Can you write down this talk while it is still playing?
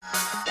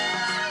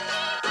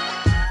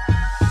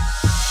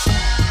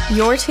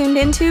You're tuned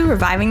into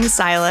Reviving the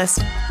Stylist,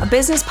 a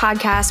business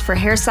podcast for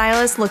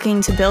hairstylists looking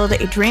to build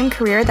a dream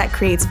career that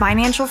creates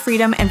financial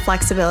freedom and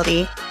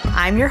flexibility.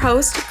 I'm your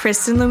host,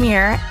 Kristen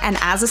Lumiere, and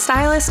as a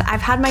stylist,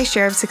 I've had my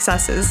share of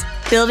successes,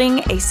 building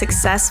a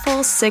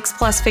successful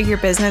 6+ figure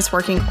business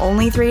working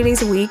only 3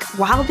 days a week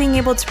while being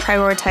able to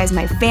prioritize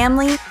my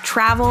family,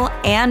 travel,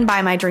 and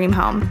buy my dream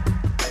home.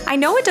 I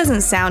know it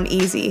doesn't sound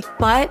easy,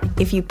 but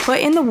if you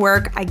put in the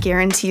work, I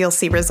guarantee you'll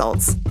see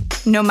results.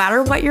 No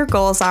matter what your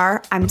goals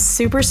are, I'm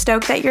super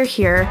stoked that you're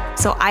here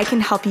so I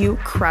can help you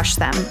crush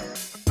them.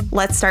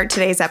 Let's start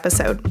today's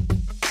episode.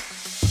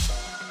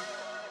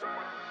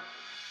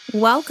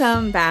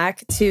 Welcome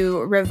back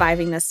to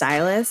Reviving the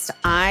Stylist.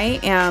 I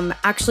am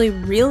actually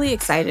really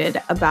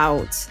excited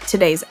about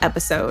today's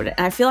episode. And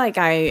I feel like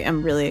I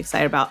am really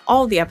excited about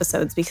all the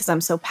episodes because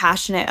I'm so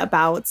passionate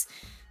about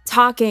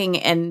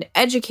talking and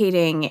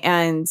educating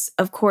and,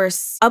 of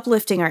course,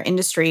 uplifting our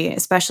industry,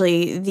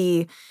 especially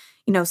the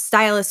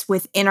stylists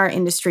within our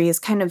industry is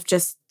kind of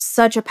just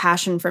such a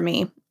passion for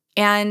me.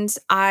 And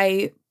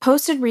I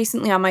posted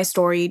recently on my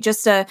story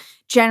just a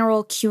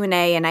general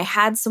Q&A, and I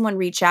had someone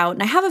reach out,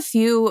 and I have a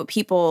few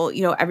people,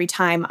 every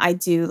time I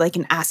do like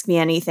an Ask Me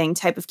Anything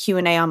type of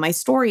Q&A on my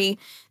story,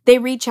 they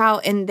reach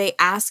out and they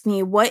ask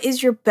me, what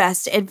is your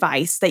best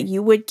advice that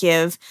you would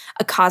give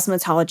a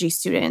cosmetology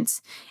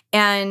student?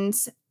 And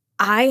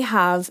I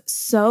have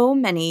so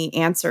many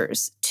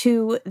answers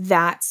to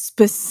that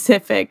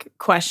specific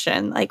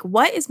question. Like,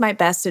 what is my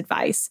best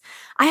advice?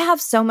 I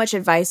have so much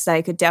advice that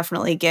I could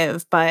definitely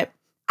give, but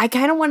I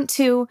kind of want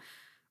to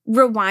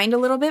rewind a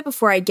little bit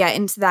before I get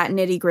into that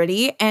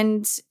nitty-gritty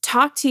and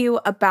talk to you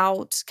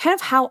about kind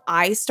of how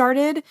I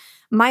started.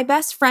 My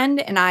best friend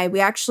and I, we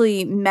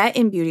actually met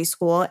in beauty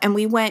school and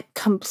we went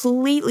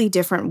completely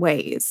different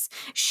ways.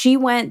 She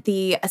went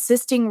the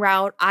assisting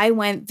route. I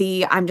went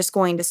I'm just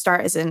going to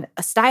start as a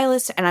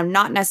stylist and I'm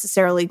not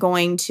necessarily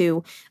going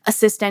to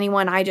assist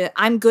anyone.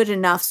 I'm good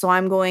enough, so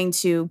I'm going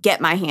to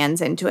get my hands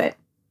into it.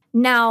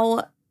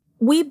 Now,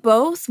 we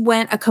both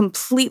went a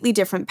completely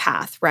different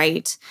path,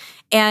 right?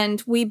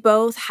 And we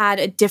both had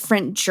a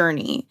different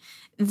journey.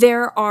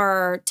 There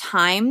are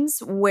times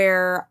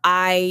where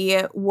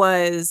I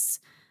was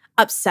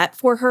upset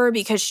for her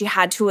because she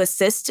had to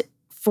assist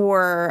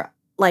for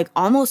like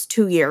almost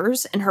 2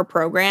 years in her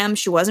program.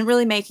 She wasn't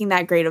really making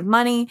that great of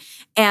money.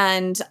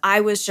 And I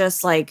was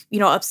just like,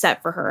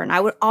 upset for her. And I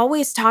would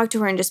always talk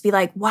to her and just be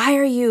like, why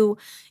are you,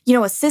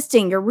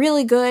 assisting? You're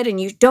really good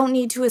and you don't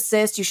need to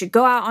assist. You should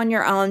go out on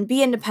your own,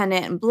 be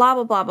independent, and blah,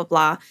 blah, blah, blah,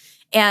 blah.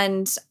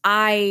 And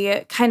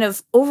I kind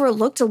of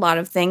overlooked a lot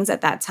of things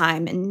at that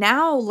time. And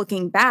now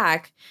looking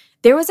back,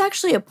 there was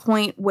actually a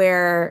point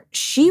where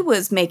she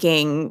was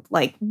making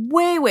like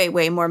way, way,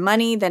 way more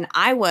money than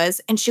I was.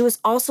 And she was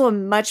also a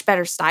much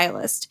better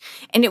stylist.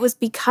 And it was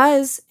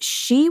because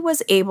she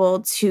was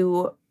able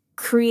to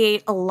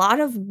create a lot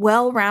of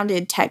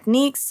well-rounded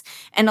techniques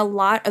and a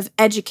lot of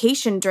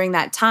education during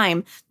that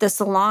time. The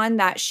salon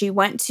that she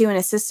went to and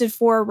assisted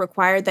for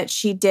required that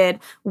she did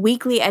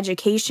weekly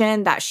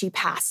education, that she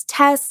passed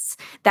tests,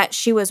 that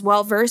she was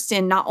well-versed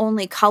in not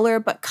only color,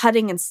 but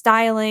cutting and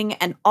styling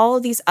and all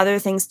of these other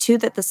things too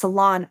that the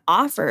salon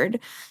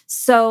offered.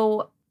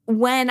 So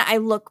when I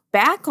look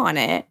back on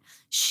it,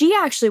 she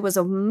actually was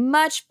a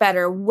much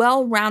better,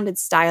 well-rounded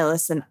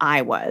stylist than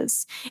I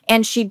was.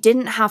 And she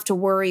didn't have to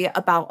worry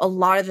about a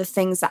lot of the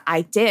things that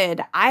I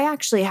did. I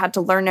actually had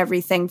to learn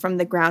everything from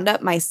the ground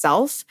up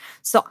myself.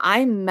 So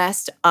I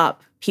messed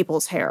up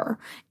people's hair.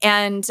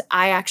 And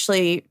I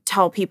actually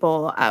tell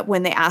people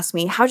when they ask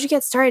me, how'd you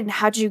get started and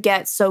how'd you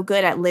get so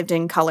good at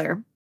lived-in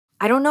color?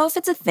 I don't know if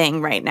it's a thing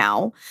right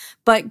now,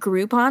 but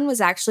Groupon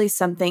was actually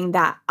something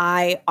that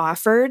I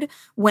offered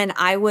when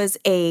I was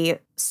a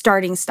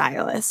starting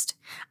stylist.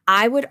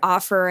 I would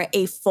offer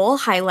a full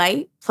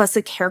highlight plus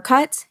a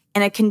haircut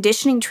and a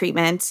conditioning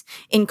treatment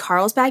in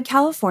Carlsbad,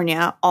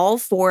 California, all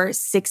for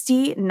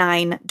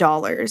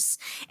 $69.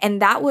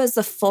 And that was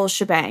the full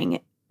shebang.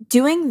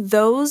 Doing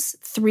those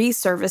 3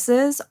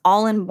 services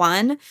all in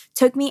one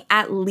took me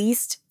at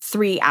least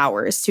 3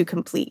 hours to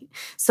complete.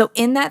 So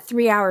in that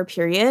 3-hour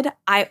period,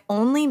 I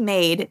only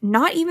made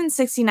not even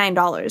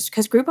 $69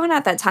 because Groupon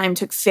at that time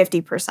took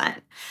 50%.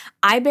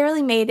 I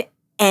barely made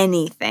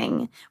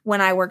anything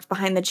when I worked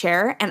behind the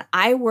chair, and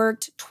I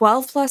worked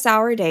 12+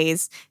 hour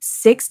days,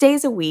 6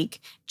 days a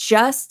week,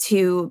 just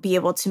to be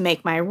able to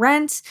make my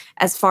rent.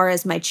 As far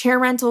as my chair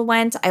rental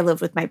went, I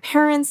lived with my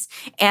parents,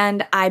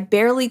 and I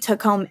barely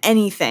took home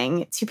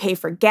anything to pay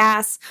for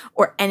gas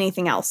or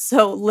anything else.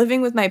 So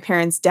living with my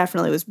parents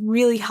definitely was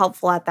really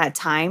helpful at that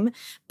time.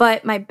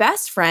 But my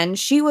best friend,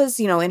 she was,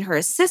 in her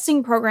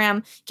assisting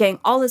program, getting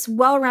all this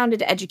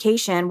well-rounded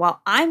education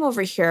while I'm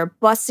over here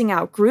busting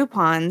out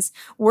Groupons,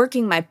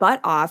 working my butt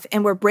off,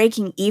 and we're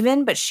breaking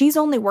even, but she's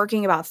only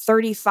working about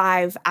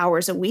 35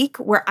 hours a week,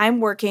 where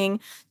I'm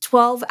working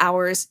 12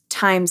 hours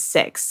times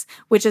 6,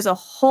 which is a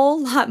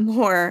whole lot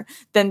more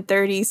than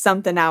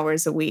 30-something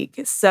hours a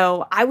week.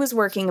 So I was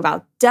working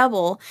about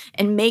double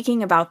and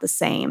making about the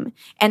same.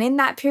 And in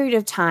that period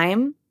of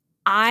time,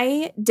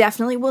 I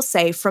definitely will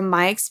say from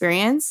my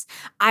experience,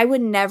 I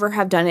would never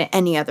have done it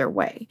any other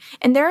way.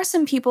 And there are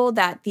some people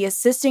that the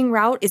assisting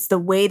route is the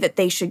way that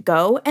they should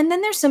go. And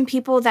then there's some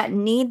people that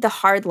need the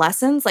hard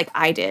lessons like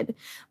I did.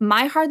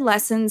 My hard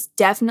lessons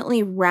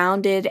definitely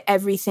rounded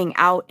everything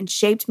out and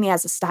shaped me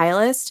as a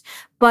stylist.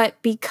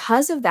 But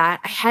because of that,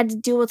 I had to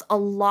deal with a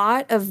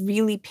lot of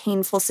really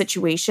painful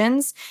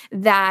situations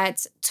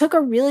that took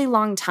a really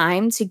long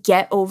time to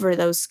get over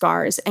those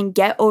scars and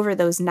get over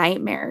those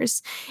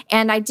nightmares.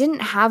 And I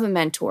didn't have a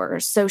mentor.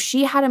 So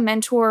she had a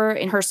mentor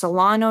in her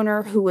salon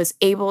owner who was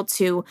able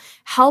to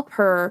help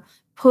her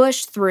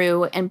push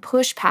through and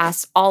push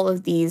past all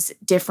of these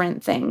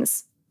different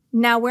things.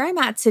 Now, where I'm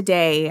at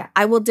today,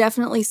 I will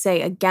definitely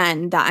say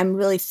again that I'm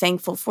really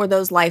thankful for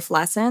those life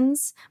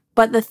lessons.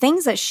 But the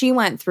things that she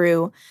went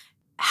through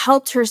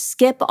helped her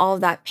skip all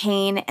of that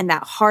pain and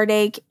that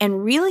heartache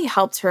and really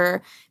helped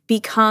her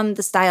become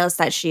the stylist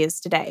that she is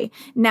today.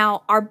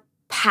 Now, our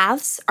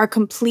paths are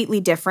completely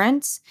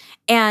different.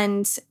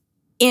 And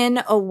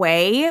in a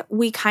way,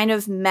 we kind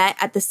of met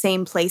at the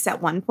same place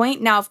at one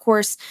point. Now, of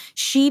course,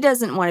 she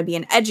doesn't want to be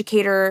an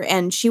educator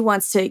and she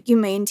wants to you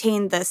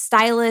maintain the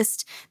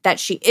stylist that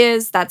she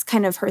is. That's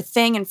kind of her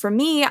thing. And for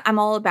me, I'm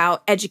all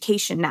about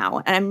education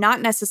now. And I'm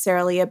not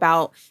necessarily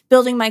about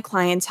building my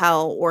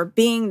clientele or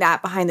being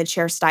that behind the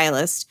chair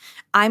stylist.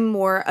 I'm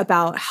more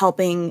about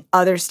helping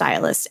other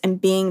stylists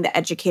and being the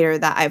educator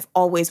that I've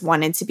always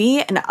wanted to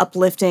be and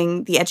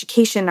uplifting the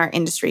education in our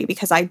industry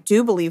because I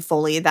do believe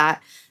fully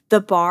that the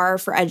bar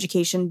for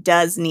education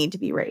does need to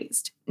be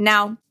raised.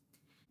 Now,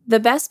 the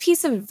best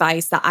piece of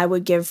advice that I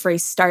would give for a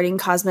starting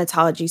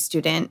cosmetology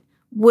student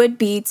would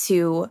be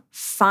to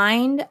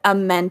find a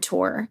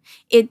mentor.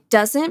 It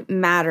doesn't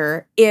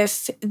matter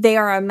if they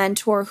are a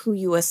mentor who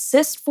you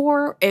assist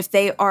for, if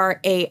they are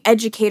an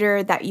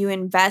educator that you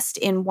invest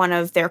in one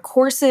of their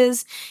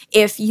courses.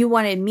 If you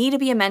wanted me to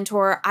be a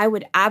mentor, I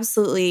would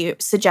absolutely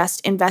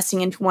suggest investing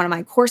into one of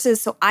my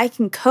courses so I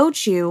can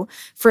coach you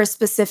for a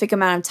specific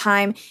amount of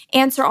time,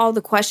 answer all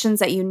the questions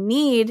that you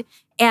need,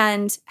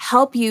 and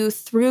help you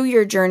through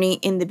your journey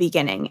in the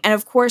beginning. And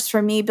of course,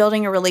 for me,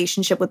 building a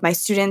relationship with my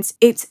students,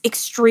 it's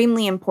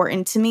extremely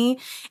important to me.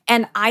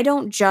 And I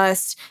don't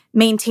just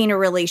maintain a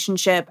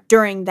relationship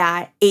during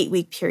that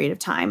 8-week period of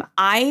time.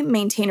 I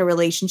maintain a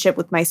relationship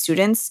with my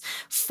students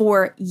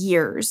for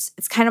years.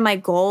 It's kind of my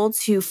goal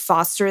to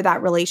foster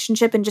that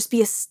relationship and just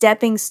be a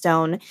stepping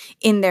stone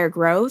in their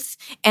growth.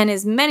 And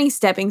as many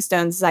stepping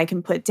stones as I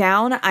can put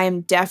down, I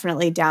am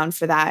definitely down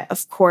for that,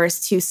 of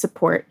course, to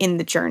support in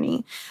the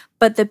journey.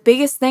 But the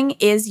biggest thing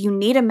is you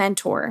need a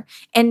mentor.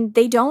 And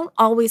they don't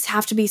always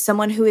have to be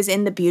someone who is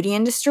in the beauty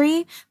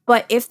industry.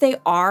 But if they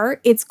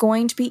are, it's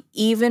going to be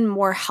even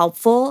more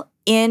helpful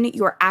in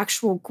your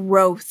actual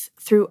growth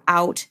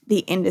throughout the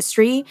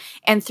industry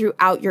and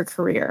throughout your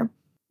career.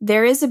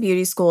 There is a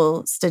beauty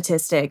school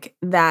statistic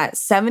that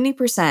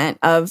 70%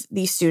 of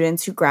the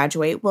students who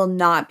graduate will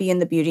not be in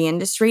the beauty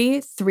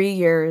industry 3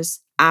 years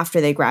after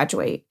they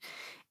graduate.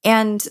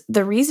 And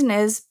the reason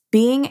is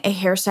being a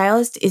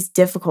hairstylist is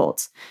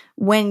difficult.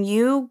 When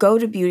you go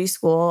to beauty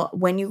school,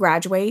 when you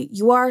graduate,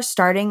 you are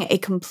starting a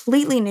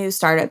completely new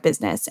startup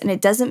business. And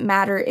it doesn't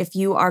matter if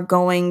you are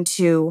going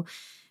to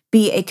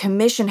be a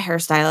commission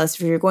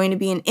hairstylist, if you're going to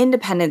be an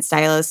independent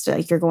stylist,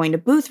 like you're going to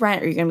booth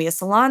rent, or you're going to be a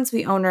salon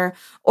suite owner,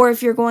 or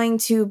if you're going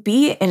to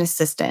be an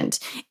assistant.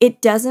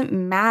 It doesn't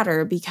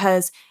matter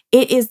because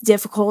it is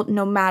difficult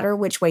no matter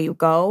which way you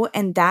go.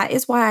 And that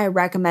is why I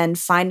recommend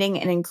finding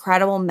an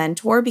incredible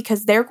mentor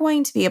because they're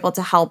going to be able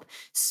to help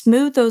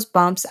smooth those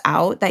bumps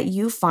out that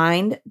you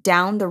find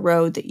down the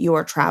road that you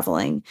are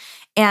traveling.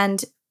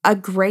 And a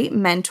great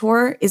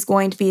mentor is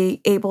going to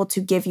be able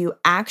to give you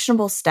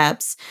actionable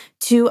steps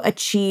to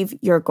achieve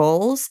your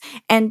goals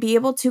and be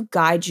able to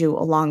guide you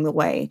along the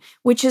way,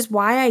 which is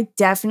why I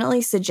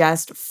definitely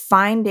suggest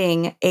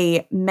finding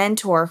a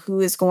mentor who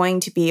is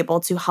going to be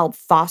able to help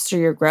foster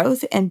your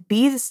growth and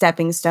be the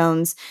stepping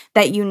stones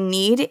that you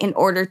need in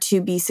order to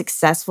be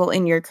successful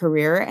in your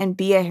career and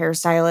be a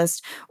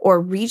hairstylist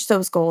or reach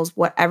those goals,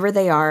 whatever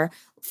they are,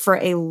 for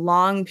a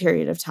long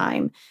period of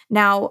time.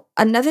 Now,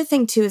 another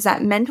thing too is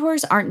that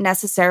mentors aren't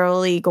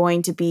necessarily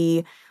going to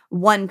be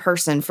one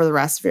person for the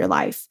rest of your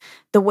life.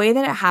 The way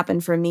that it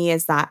happened for me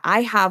is that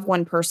I have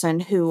one person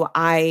who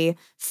I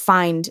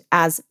find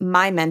as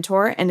my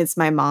mentor, and it's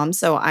my mom,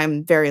 so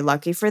I'm very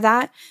lucky for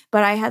that.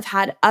 But I have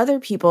had other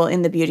people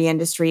in the beauty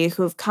industry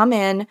who have come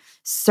in,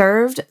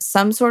 served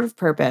some sort of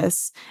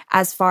purpose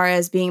as far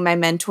as being my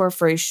mentor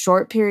for a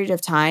short period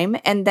of time,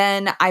 and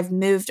then I've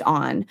moved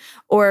on.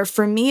 Or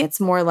for me, it's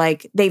more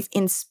like they've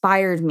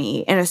inspired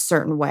me in a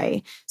certain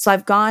way. So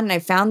I've gone and I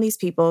found these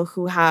people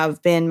who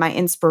have been my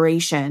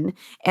inspiration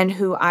and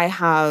who I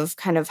have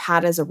kind of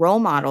had as a role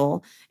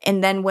model.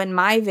 And then when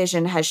my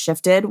vision has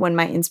shifted, when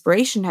my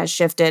inspiration has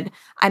shifted,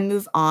 I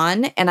move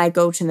on and I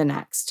go to the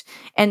next.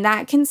 And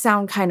that can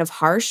sound kind of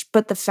harsh,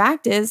 but the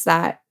fact is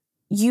that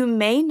you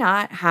may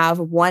not have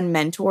one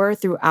mentor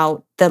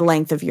throughout the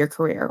length of your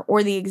career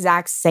or the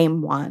exact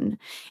same one.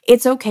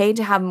 It's okay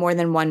to have more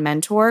than one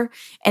mentor.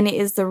 And it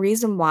is the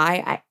reason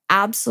why I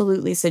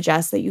absolutely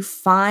suggest that you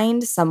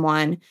find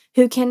someone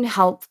who can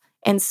help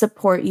and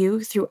support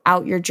you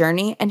throughout your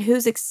journey and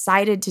who's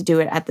excited to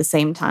do it at the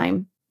same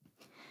time.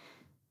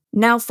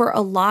 Now, for a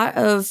lot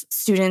of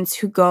students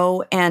who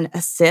go and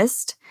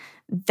assist,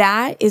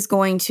 that is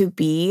going to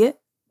be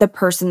the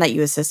person that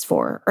you assist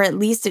for, or at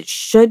least it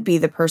should be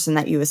the person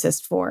that you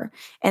assist for.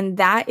 And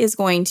that is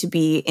going to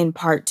be in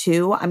part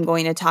 2. I'm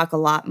going to talk a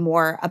lot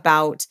more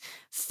about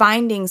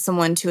finding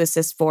someone to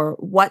assist for,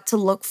 what to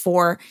look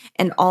for,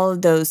 and all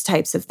of those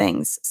types of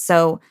things.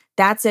 So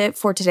that's it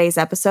for today's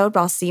episode,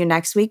 but I'll see you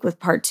next week with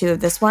part 2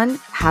 of this one.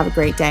 Have a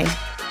great day.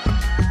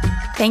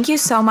 Thank you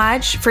so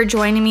much for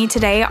joining me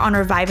today on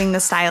Reviving the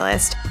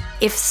Stylist.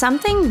 If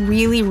something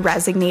really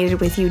resonated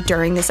with you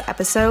during this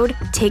episode,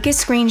 take a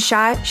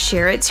screenshot,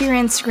 share it to your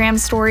Instagram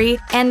story,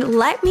 and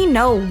let me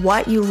know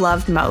what you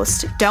loved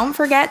most. Don't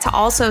forget to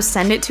also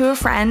send it to a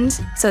friend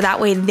so that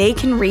way they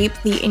can reap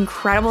the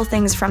incredible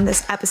things from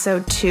this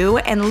episode too,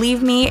 and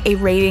leave me a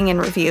rating and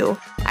review.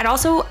 I'd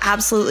also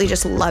absolutely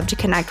just love to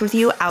connect with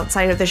you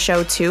outside of the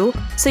show too,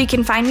 so you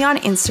can find me on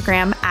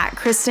Instagram at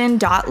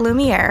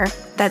Kristen.Lumiere.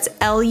 That's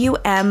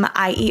Lumiere,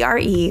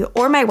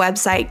 or my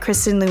website,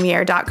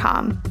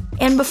 KristenLumiere.com.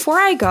 And before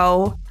I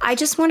go, I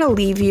just want to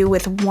leave you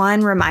with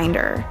one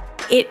reminder.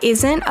 It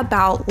isn't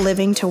about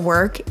living to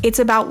work, it's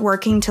about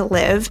working to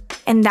live.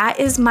 And that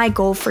is my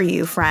goal for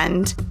you,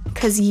 friend,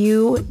 because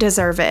you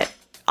deserve it.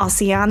 I'll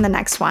see you on the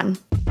next one.